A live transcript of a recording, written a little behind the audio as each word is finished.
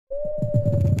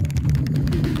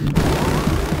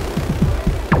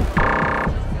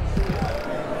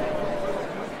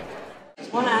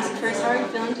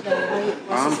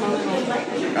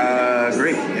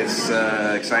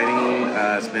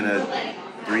been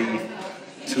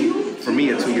for me,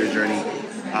 a 2-year journey.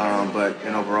 But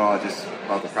overall, just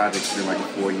about the project, it's been like a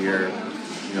 4-year,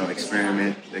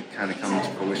 experiment that kind of comes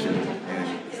to fruition,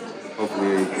 and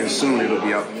hopefully, soon it'll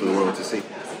be out for the world to see.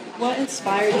 What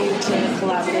inspired you to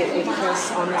collaborate with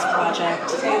Kris on this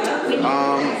project?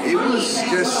 It was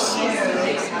just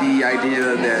the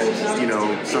idea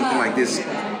that, something like this,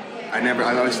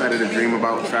 I always started a dream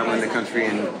about traveling the country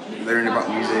and learning about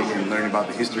music and learning about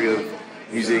the history of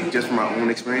music just from my own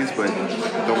experience, but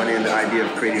going in the idea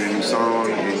of creating a new song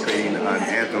and creating an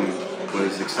anthem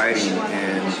was exciting,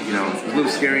 and it was a little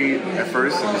scary at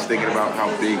first. I'm just thinking about how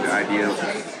big the idea of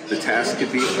the task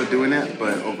could be of doing that,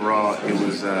 but overall it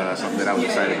was something that I was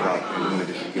excited about and wanted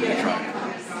to give it a try.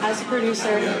 As a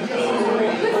producer,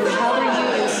 how were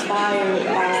you inspired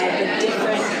by the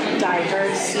different,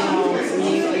 diverse,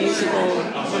 musical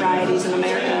varieties in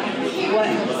America?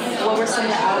 What were some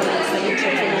of the elements that you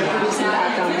took from your producing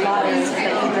background,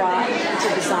 that you brought to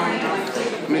the song?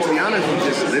 I mean, to be honest,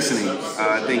 just listening.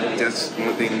 I think that's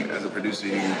one thing as a producer.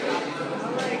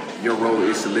 Your role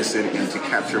is to listen and to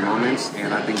capture moments,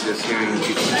 and I think just hearing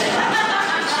people's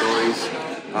stories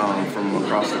from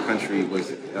across the country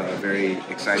was very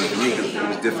exciting to me, because it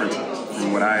was different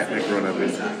from what I had grown up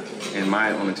in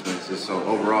my own experiences. So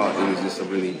overall, it was just a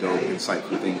really dope,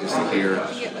 insightful thing just to hear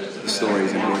the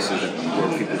stories and voices of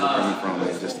where people were coming from,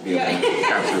 and just to be able to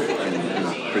capture it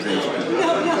and present it to people.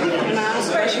 And I have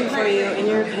a question for you. In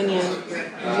your opinion,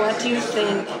 what do you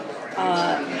think?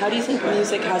 How do you think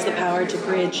music has the power to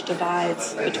bridge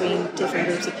divides between different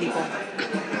groups of people?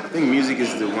 I think music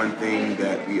is the one thing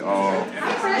that we all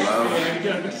love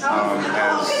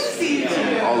as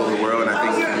all over the world. And I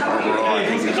think overall,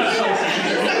 it's just,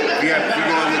 if you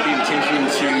go in with the intention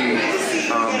to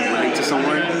relate to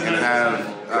someone and have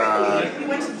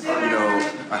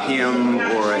a hymn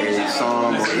or a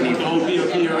song or any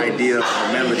idea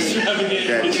or melody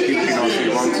that people can also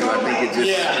belong to, I think it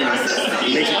just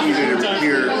it makes it easier to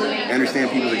hear and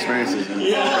understand people's experiences. And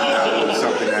that was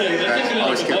something that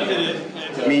always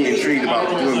kept me intrigued about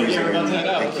doing music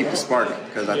and keep the spark,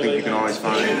 because I think you can always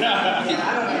find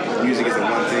music is the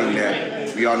one thing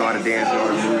that we all know how to dance, we all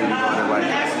know how to move, we know how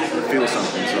to feel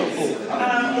something. So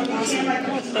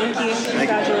thank you.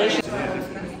 Congratulations.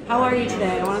 How are you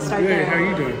today? I want to start there. How are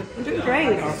you doing? I'm doing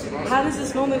great. How does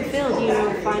this moment feel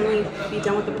to finally be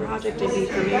done with the project and be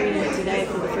premiering it today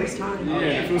for the first time? Yeah,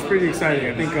 it feels pretty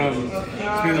exciting. I think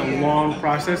it's been a long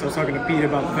process. I was talking to Pete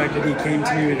about the fact that he came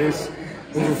to me with this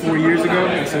over 4 years ago,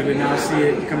 and so to now see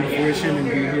it come to fruition and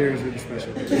be here is really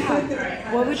special.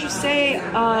 Yeah. What would you say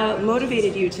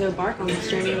motivated you to embark on this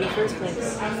journey in the first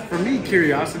place? For me,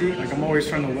 curiosity. I'm always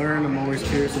trying to learn. I'm always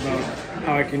curious about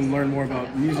how I can learn more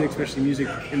about music, especially music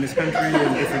in this country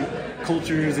and different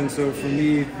cultures. And so for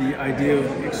me, the idea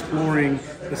of exploring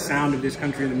the sound of this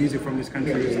country and the music from this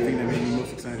country is the thing that made me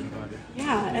most excited about it.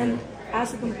 Yeah, and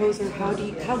as a composer, how do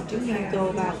you go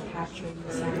about capturing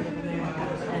the sound of America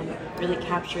and really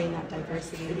capturing that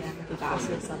diversity and the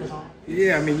vastness of it all?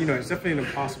 Yeah, I mean, it's definitely an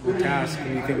impossible task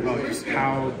when you think about just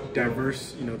how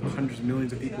diverse, the hundreds of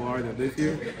millions of people are that live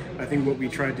here. I think what we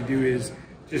tried to do is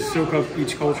just soak up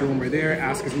each culture when we're there,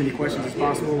 ask as many questions as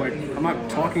possible. I'm not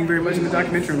talking very much in the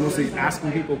documentary, I'm mostly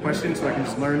asking people questions so I can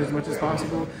just learn as much as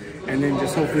possible, and then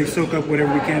just hopefully soak up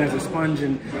whatever we can as a sponge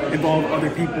and involve other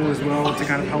people as well to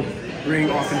kind of help bring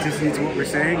authenticity to what we're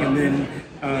saying, and then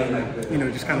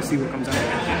just kind of see what comes out of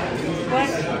it. What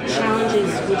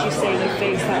challenges would you say you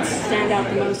face that stand out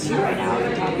the most to you right now off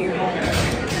the top of your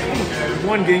head?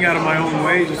 One, getting out of my own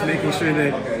way, just making sure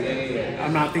that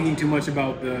I'm not thinking too much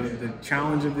about the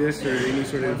challenge of this or any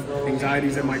sort of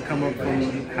anxieties that might come up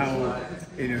from how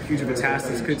huge of a task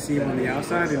this could seem on the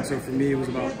outside. And so for me, it was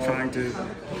about trying to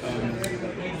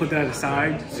put that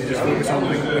aside, to just focus on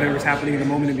whatever's happening in the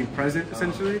moment and be present,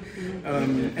 essentially.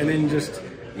 And then just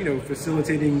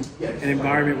facilitating an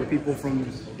environment where people from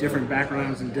different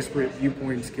backgrounds and disparate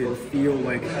viewpoints can feel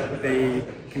like they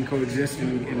can coexist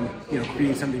and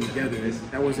create something together.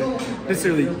 That wasn't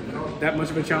necessarily that much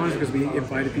of a challenge because we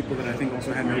invited people that I think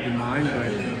also had an open mind,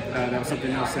 but that was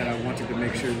something else that I wanted to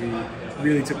make sure we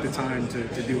really took the time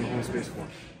to do a whole space for.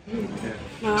 Yeah.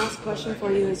 My last question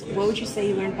for you is, what would you say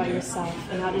you learned about yourself,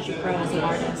 and how did you grow as an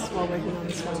artist while working on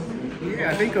this film?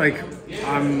 Yeah, I think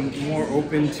I'm more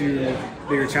open to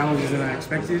bigger challenges than I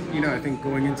expected. I think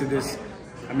going into this,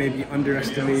 I maybe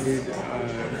underestimated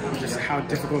just how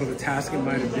difficult of a task it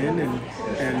might have been,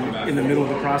 and in the middle of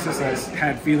the process, I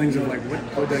had feelings of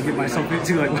what did I get myself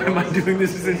into? Why am I doing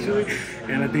this essentially?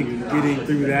 And I think getting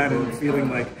through that and feeling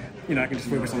like I can just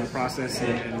focus on the process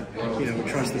and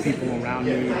trust the people around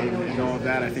me and all of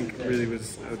that, I think really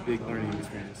was a big learning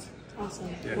experience. Awesome.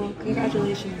 Yeah. Well,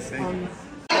 congratulations. Thank you.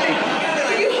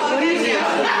 What do you think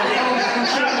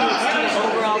contributes to the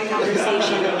overall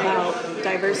conversation about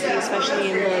diversity,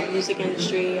 especially in the music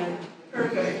industry? And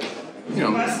you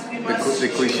know, the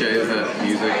cliche is that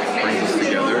music brings us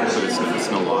together, but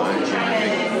it's no lie. You know, I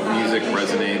think music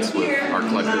resonates with our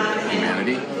collective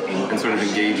humanity and sort of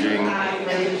engaging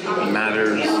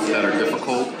matters that are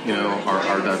difficult. You know,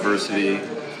 our diversity.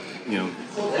 You know,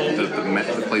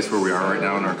 the place where we are right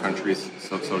now in our country is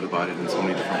so divided in so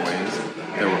many different ways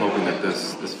that we're hoping that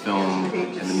this film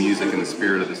and the music and the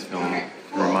spirit of this film can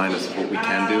remind us of what we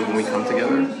can do when we come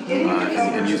together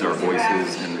and use our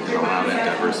voices and allow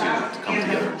that diversity to come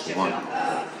together into one.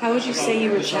 how would you say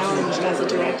you were challenged as a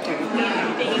director?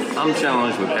 I'm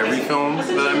challenged with every film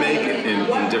that I make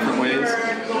in different ways.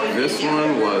 This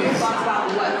one was,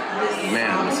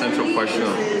 man, the central question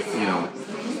of, you know,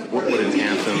 what would an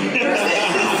anthem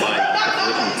sound like if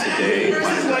written today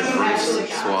by a diverse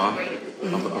swath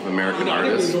of American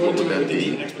artists? What would that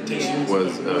be?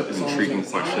 Was an intriguing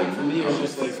question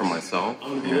for myself,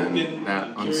 and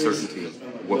that uncertainty of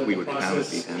what we would have at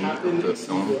the end of the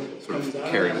film sort of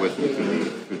carried with me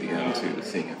through the end to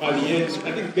seeing it.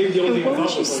 And what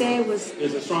would you say was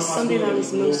something that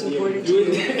was most important to you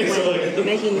when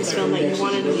making this film, that you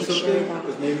wanted to make sure that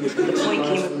the point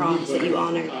came across, that you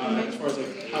honored?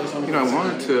 You know,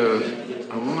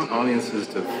 I want audiences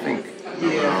to think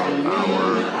about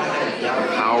the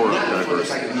power of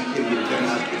diversity,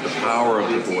 the power of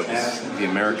the voice, the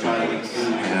American voice,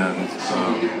 and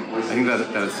I think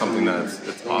that is something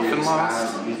that's often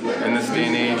lost in this day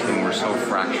and age when we're so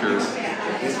fractured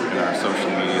in our social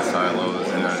media silos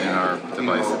and in our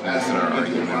divisiveness and our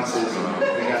arguments.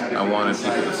 I wanted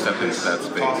people to step into that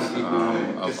space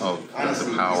of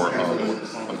the power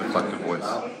of the collective voice.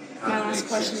 My last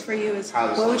question for you is,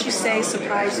 what would you say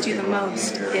surprised you the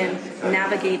most in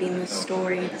navigating this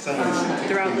story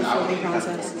throughout the filming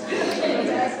process?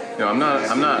 You know, I'm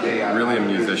not really a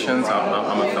musician, so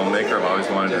I'm a filmmaker. I've always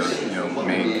wanted to,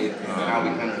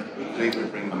 make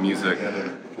a music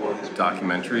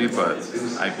documentary, but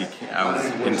I was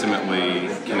intimately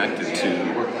connected to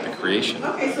the creation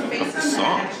of the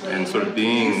song, and sort of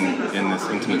being in this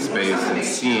intimate space and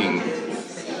seeing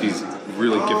these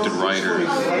really gifted writers,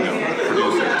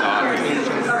 producer Dahi,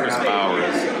 Kris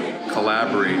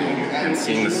collaborating and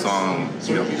seeing the song,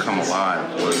 come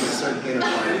alive was a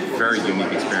very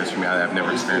unique experience for me. I've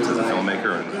never experienced as a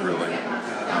filmmaker, and really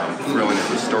thrilling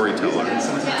as a storyteller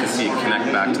to see it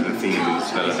connect back to the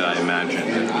themes that I imagined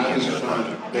at the beginning of the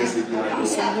project.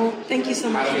 Awesome. Well, thank you so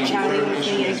much for chatting with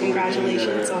me, and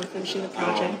congratulations on finishing the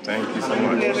project. Thank you so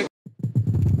much.